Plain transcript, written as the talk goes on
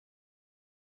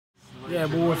Yeah,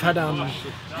 well, we've had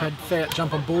Fiat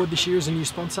jump on board this year as a new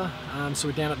sponsor, so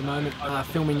we're down at the moment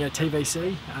filming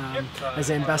TVC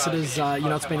as ambassadors. You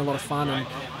know, it's been a lot of fun and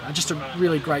just a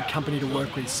really great company to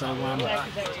work with. So I'm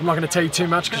not going to tell you too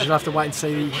much because you'll have to wait and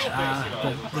see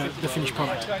the finished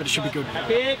product, but it should be good.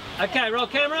 Okay, roll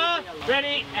camera,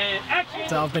 ready and action.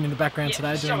 So I've been in the background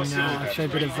today doing a fair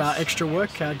bit of extra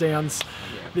work. Dion's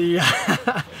the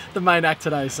main act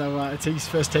today, so it's his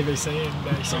first TVC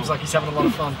and he seems like he's having a lot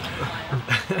of fun.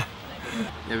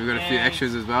 Yeah, we've got a few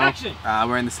extras as well.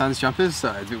 Wearing the Suns jumpers,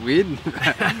 so it's a bit weird.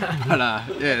 But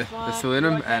yeah, they're still in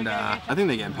them, and I think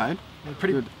they're getting paid. Yeah,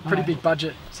 pretty big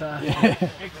budget,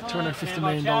 $250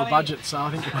 million budget. So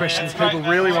I think the questions people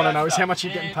really want to know is how much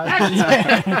you're getting paid.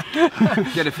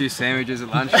 Get a few sandwiches at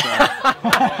lunch. So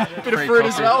bit of fruit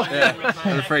as well. Yeah,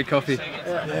 and a free coffee.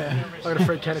 Yeah. I got a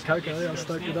free can of Coke. I was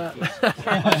stoked with that.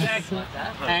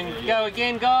 And go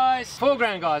again, guys.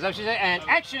 Foreground, guys. I should say. And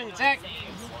action, Zach.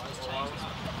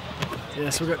 Yeah,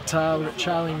 so we've got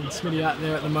Charlie and Smitty out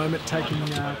there at the moment taking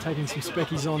some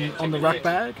speckies on the ruck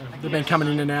bag. They've been coming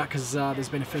in and out because there's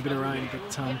been a fair bit of rain,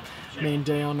 but me and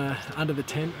Dion are under the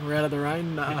tent. We're out of the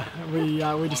rain.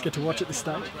 We just get to watch at this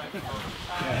stage.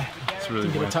 Yeah, it's really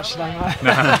wet. Didn't get a touch today, mate.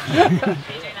 Nah.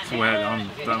 It's wet. I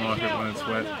don't like it when it's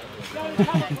wet.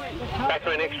 Back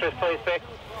to an extras, please, Beck.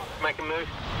 Make a move.